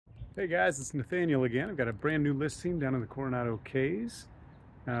Hey guys, it's Nathaniel again. I've got a brand new listing down in the Coronado Cays.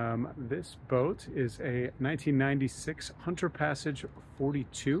 This boat is a 1996 Hunter Passage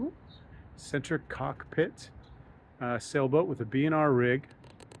 42 center cockpit sailboat with a B&R rig,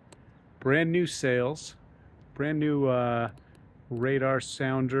 brand new sails, brand new radar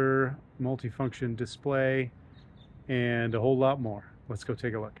sounder, multifunction display, and a whole lot more. Let's go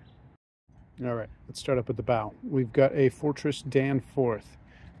take a look. All right, let's start up at the bow. We've got a Fortress Danforth.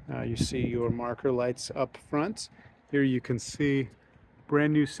 You see your marker lights up front. Here you can see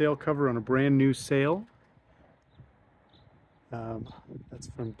brand new sail cover on a brand new sail. That's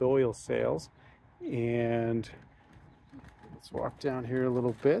from Doyle Sails. And let's walk down here a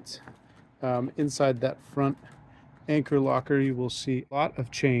little bit. Inside that front anchor locker you will see a lot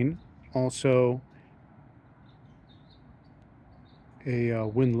of chain, also a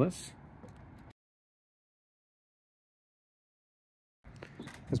windlass.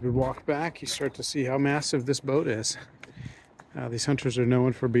 As we walk back, you start to see how massive this boat is. These Hunters are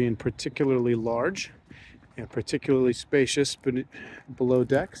known for being particularly large and particularly spacious below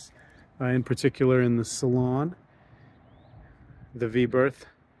decks, in particular in the Salon, the V-berth,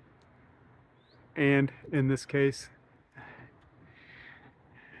 and in this case,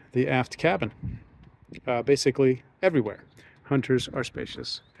 the Aft Cabin. Basically everywhere. Hunters are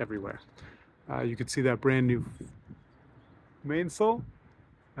spacious everywhere. You can see that brand new mainsail.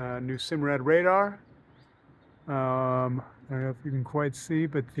 New Simrad radar. I don't know if you can quite see,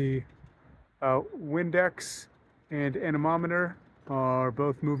 but the Windex and anemometer are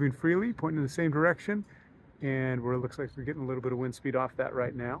both moving freely, pointing in the same direction, and where it looks like we're getting a little bit of wind speed off that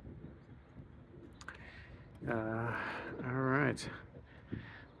right now. All right.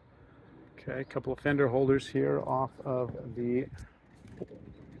 Okay, a couple of fender holders here off of the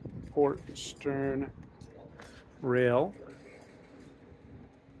port stern rail.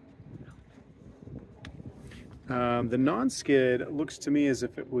 The non-skid looks to me as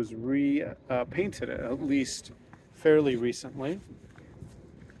if it was painted at least fairly recently.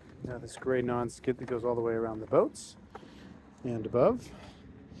 Now this gray non-skid that goes all the way around the boats and above.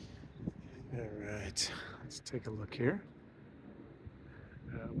 All right, let's take a look here.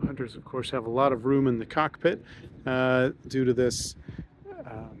 Hunters, of course, have a lot of room in the cockpit due to this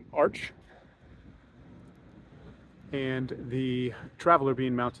arch and the traveler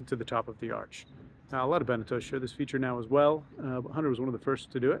being mounted to the top of the arch. A lot of Beneteaus share this feature now as well, but Hunter was one of the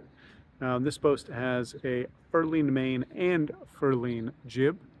first to do it. This boat has a furling main and furling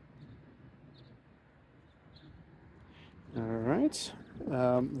jib. All right.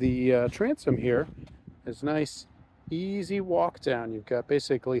 The transom here is nice, easy walk down. You've got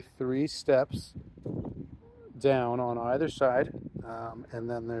basically 3 steps down on either side, and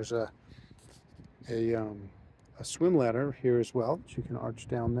then there's a swim ladder here as well that you can arch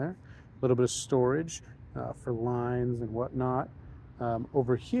down there. A little bit of storage for lines and whatnot.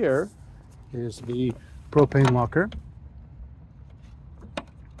 Over here is the propane locker.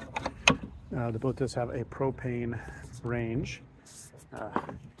 The boat does have a propane range.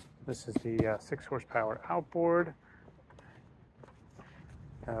 This is the 6 horsepower outboard,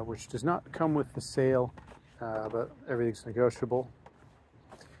 which does not come with the sail, but everything's negotiable.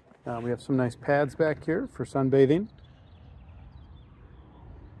 We have some nice pads back here for sunbathing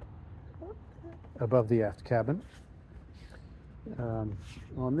above the aft cabin.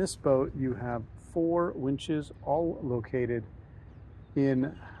 On this boat you have 4 winches, all located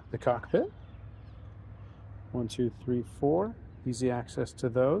in the cockpit. 1, 2, 3, 4. Easy access to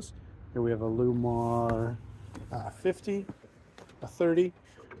those. Here we have a Lumar 50, a 30,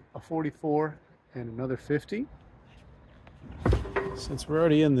 a 44, and another 50. Since we're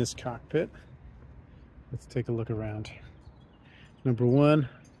already in this cockpit, let's take a look around. Number 1,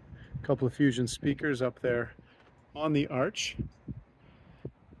 a couple of Fusion speakers up there on the arch.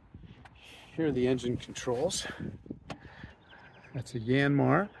 Here are the engine controls. That's a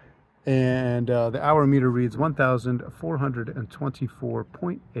Yanmar, and the hour meter reads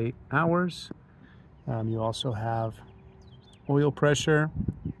 1,424.8 hours. You also have oil pressure,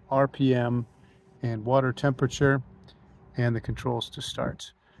 RPM, and water temperature, and the controls to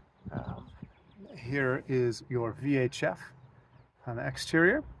start. Here is your VHF on the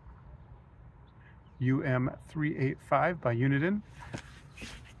exterior. UM385 by Uniden.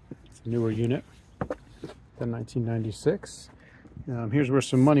 It's a newer unit than 1996. Here's where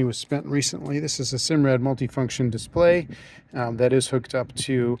some money was spent recently. This is a Simrad multifunction display that is hooked up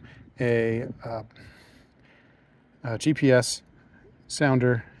to a GPS,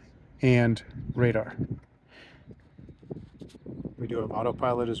 sounder, and radar. We do have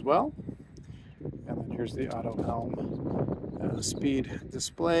autopilot as well. And then here's the auto helm speed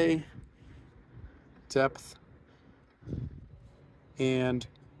display, depth, and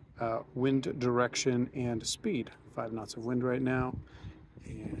wind direction and speed. 5 knots of wind right now.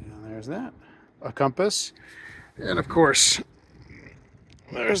 And there's that. A compass. And of course,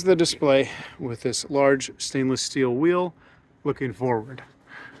 there's the display with this large stainless steel wheel looking forward.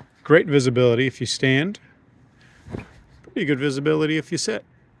 Great visibility if you stand. Pretty good visibility if you sit.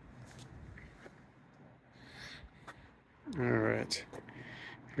 All right.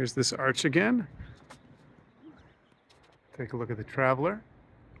 Here's this arch again. Take a look at the Traveler.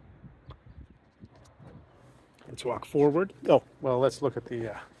 Let's walk forward. Oh, well, let's look at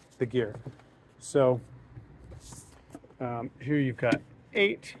the gear. So here you've got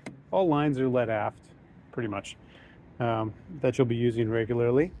 8. All lines are led aft, pretty much, that you'll be using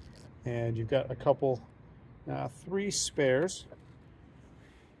regularly. And you've got a couple, 3 spares.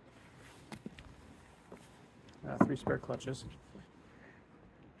 3 spare clutches.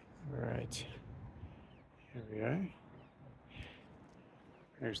 All right. Here we are.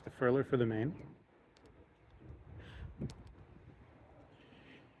 There's the furler for the main.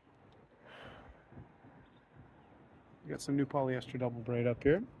 We got some new polyester double braid up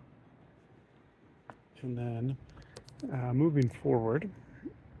here. And then moving forward,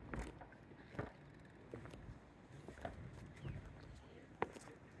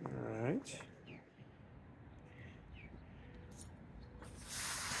 all right.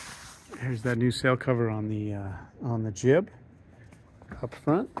 Here's that new sail cover on the jib up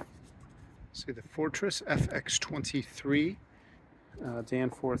front. See the Fortress FX23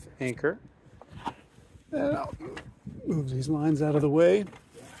 Danforth anchor. And I'll move these lines out of the way.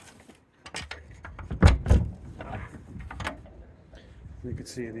 You can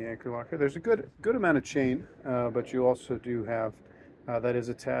see in the anchor locker, there's a good amount of chain, but you also do have that is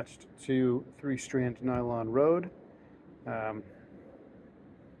attached to 3-strand nylon rode.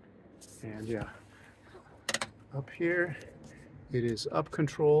 And yeah, up here it is up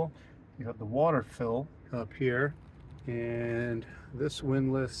control. You have the water fill up here, and this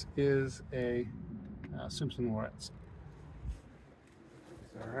windlass is a Simpson Lawrence.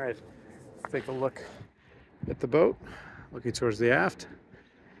 All right, let's take a look at the boat, looking towards the aft.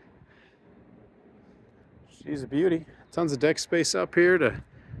 She's a beauty. Tons of deck space up here to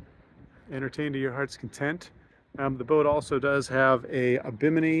entertain to your heart's content. The boat also does have a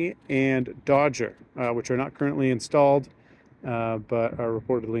Bimini and Dodger, which are not currently installed, but are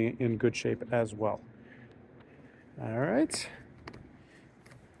reportedly in good shape as well. All right.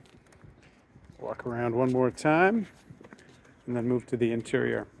 Walk around one more time and then move to the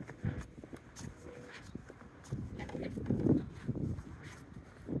interior.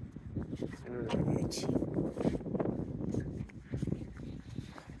 All right.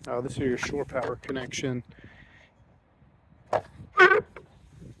 Oh, this is your shore power connection.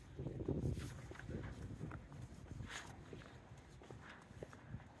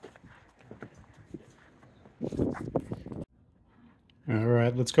 All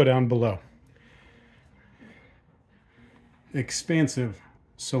right, let's go down below. Expansive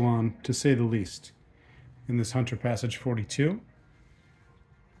salon, to say the least, in this Hunter Passage 42.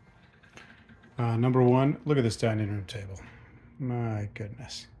 Number 1, look at this dining room table. My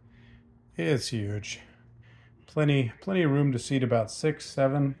goodness, it's huge. Plenty of room to seat about 6,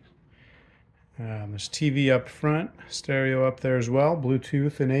 7. There's TV up front, stereo up there as well,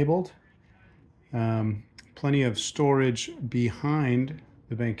 Bluetooth enabled. Plenty of storage behind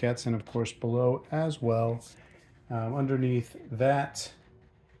the banquettes and of course below as well. Underneath that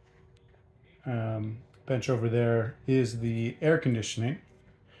bench over there is the air conditioning.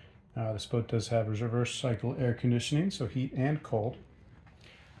 This boat does have reverse cycle air conditioning, so heat and cold.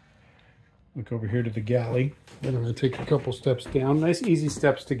 Look over here to the galley. Then I'm going to take a couple steps down. Nice easy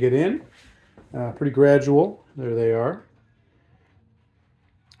steps to get in. Pretty gradual. There they are.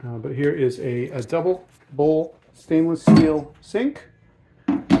 But here is a double bowl stainless steel sink.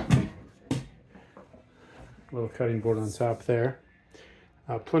 Little cutting board on top there.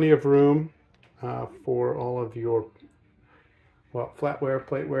 Plenty of room for all of your, well, flatware,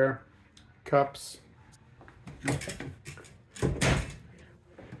 plateware, cups.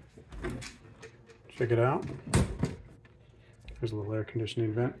 Check it out. There's a little air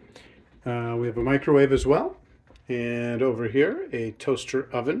conditioning vent. We have a microwave as well. And over here, a toaster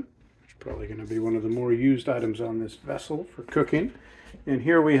oven, which is probably going to be one of the more used items on this vessel for cooking. And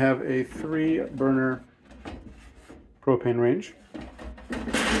here we have a 3-burner propane range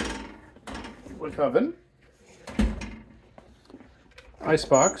with oven,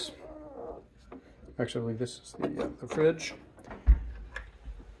 icebox. Actually, this is the fridge,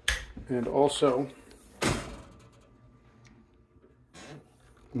 and also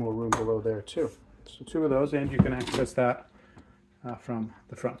more room below there too. So 2 of those, and you can access that from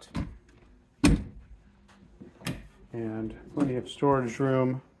the front. And plenty of storage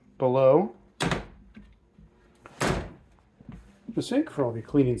room below the sink for all the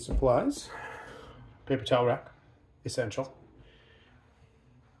cleaning supplies. Paper towel rack, essential.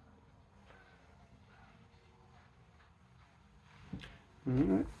 All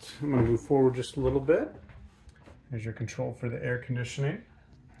right, I'm going to move forward just a little bit. There's your control for the air conditioning.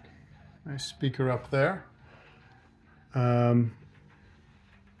 Nice speaker up there. There's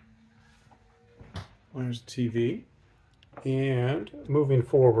the TV. And moving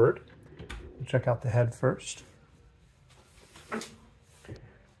forward, we'll check out the head first.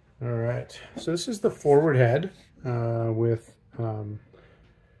 All right, so this is the forward head with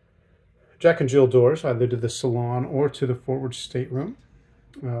Jack and Jill doors, either to the salon or to the forward stateroom.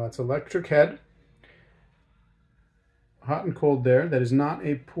 It's electric head, hot and cold there. That is not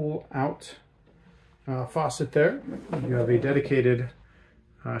a pull out faucet there. You have a dedicated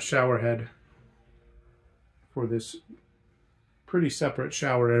shower head for this pretty separate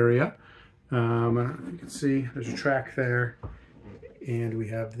shower area. I don't know if you can see, there's a track there, and we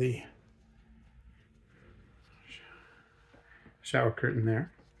have the shower curtain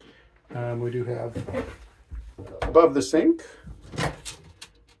there. We do have above the sink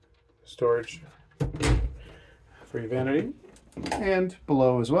storage for your vanity, and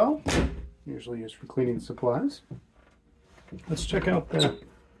below as well, usually used for cleaning supplies. Let's check out the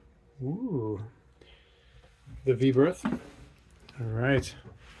V-berth. All right,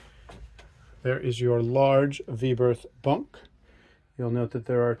 there is your large V-berth bunk. You'll note that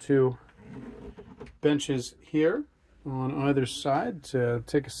there are 2 benches here on either side to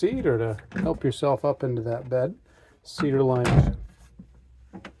take a seat or to help yourself up into that bed. Cedar-lined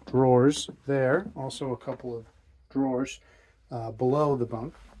drawers there. Also a couple of drawers below the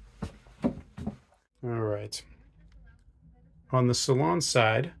bunk. All right. On the salon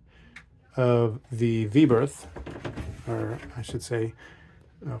side of the V-berth, or I should say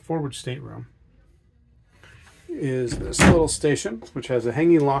forward stateroom, is this little station, which has a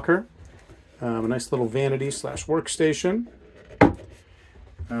hanging locker, a nice little vanity / workstation,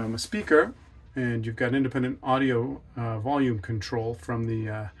 a speaker, and you've got independent audio volume control from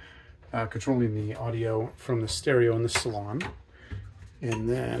the controlling the audio from the stereo in the salon. And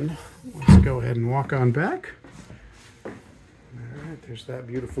then let's go ahead and walk on back. All right, there's that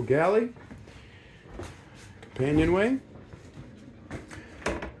beautiful galley, companionway.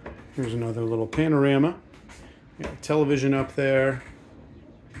 Here's another little panorama. Television up there,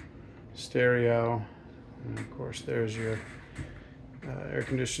 stereo, and of course there's your air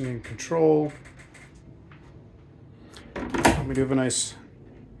conditioning control. We do have a nice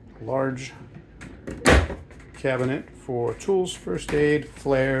large cabinet for tools, first aid,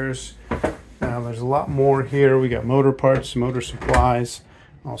 flares. There's a lot more here. We got motor parts, motor supplies,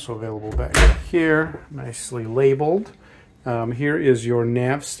 also available back here, nicely labeled. Here is your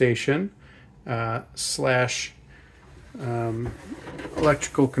Nav Station slash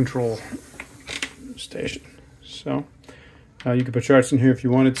electrical control station. So you could put charts in here if you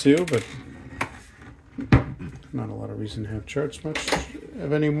wanted to, but not a lot of reason to have charts much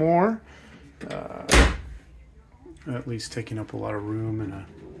of anymore. At least taking up a lot of room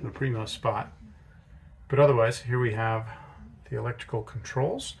in a primo spot. But otherwise, here we have the electrical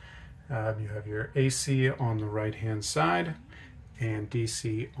controls. You have your AC on the right hand side and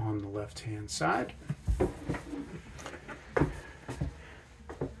DC on the left hand side.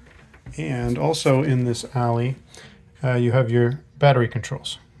 And also in this alley, you have your battery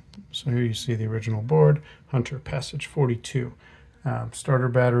controls. So here you see the original board, Hunter Passage 42. Starter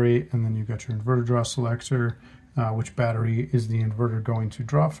battery, and then you've got your inverter draw selector, which battery is the inverter going to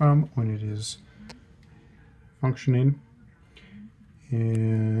draw from when it is functioning,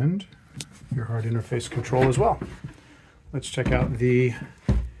 and your hard interface control as well. Let's check out the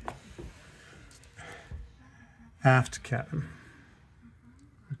aft cabin.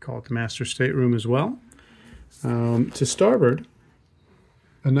 We call it the master stateroom as well. To starboard,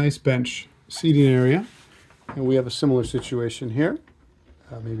 a nice bench seating area, and we have a similar situation here.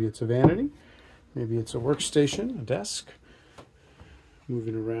 Maybe it's a vanity, maybe it's a workstation, a desk.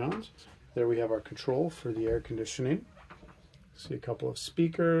 Moving around, there we have our control for the air conditioning. See a couple of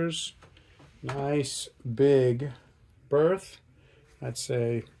speakers, nice big berth. I'd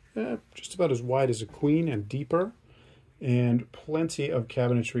say just about as wide as a queen and deeper, and plenty of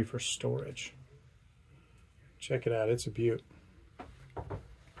cabinetry for storage. Check it out, it's a beaut.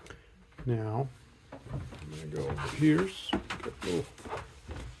 Now, I'm going to go over here, get a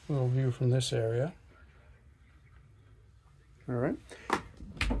little view from this area. All right.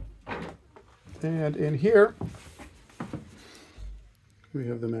 And in here, we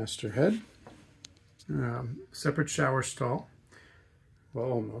have the master head. Separate shower stall.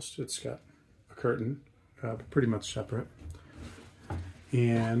 Well, almost. It's got a curtain, but pretty much separate.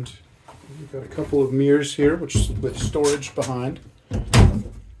 And we've got a couple of mirrors here, which with storage behind. A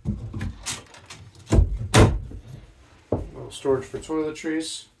little storage for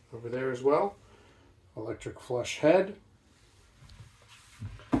toiletries over there as well. Electric flush head.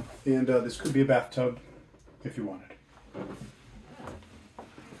 And this could be a bathtub if you wanted.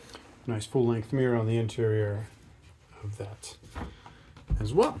 Nice full-length mirror on the interior of that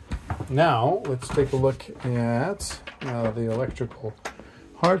as well. Now, let's take a look at the electrical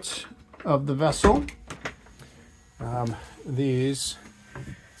parts of the vessel. This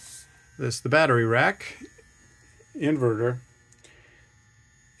the battery rack, inverter,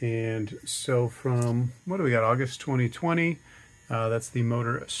 and so from, what do we got, August 2020, that's the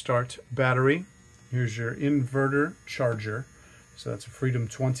motor start battery. Here's your inverter charger, so that's a Freedom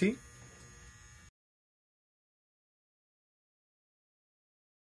 20.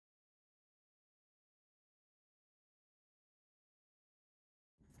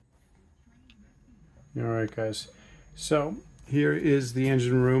 All right, guys, so here is the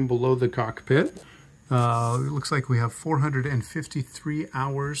engine room below the cockpit. It looks like we have 453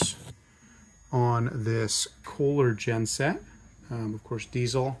 hours on this Kohler genset, of course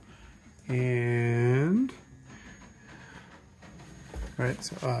diesel, and all right,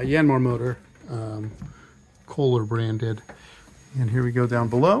 so, Yanmar motor, Kohler branded. And here we go down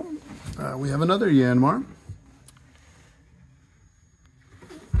below. We have another Yanmar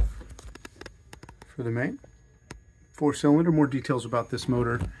for the main 4-cylinder. More details about this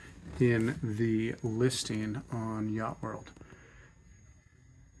motor in the listing on Yacht World.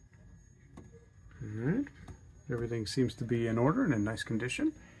 All right, everything seems to be in order and in nice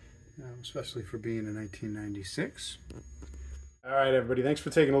condition, especially for being a 1996. All right, everybody, thanks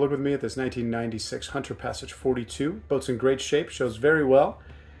for taking a look with me at this 1996 Hunter Passage 42. Boat's in great shape, shows very well,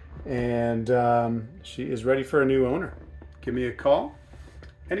 and she is ready for a new owner. Give me a call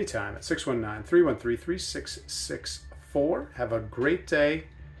anytime at 619-313-3664. Have a great day.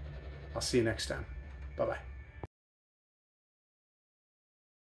 I'll see you next time. Bye-bye.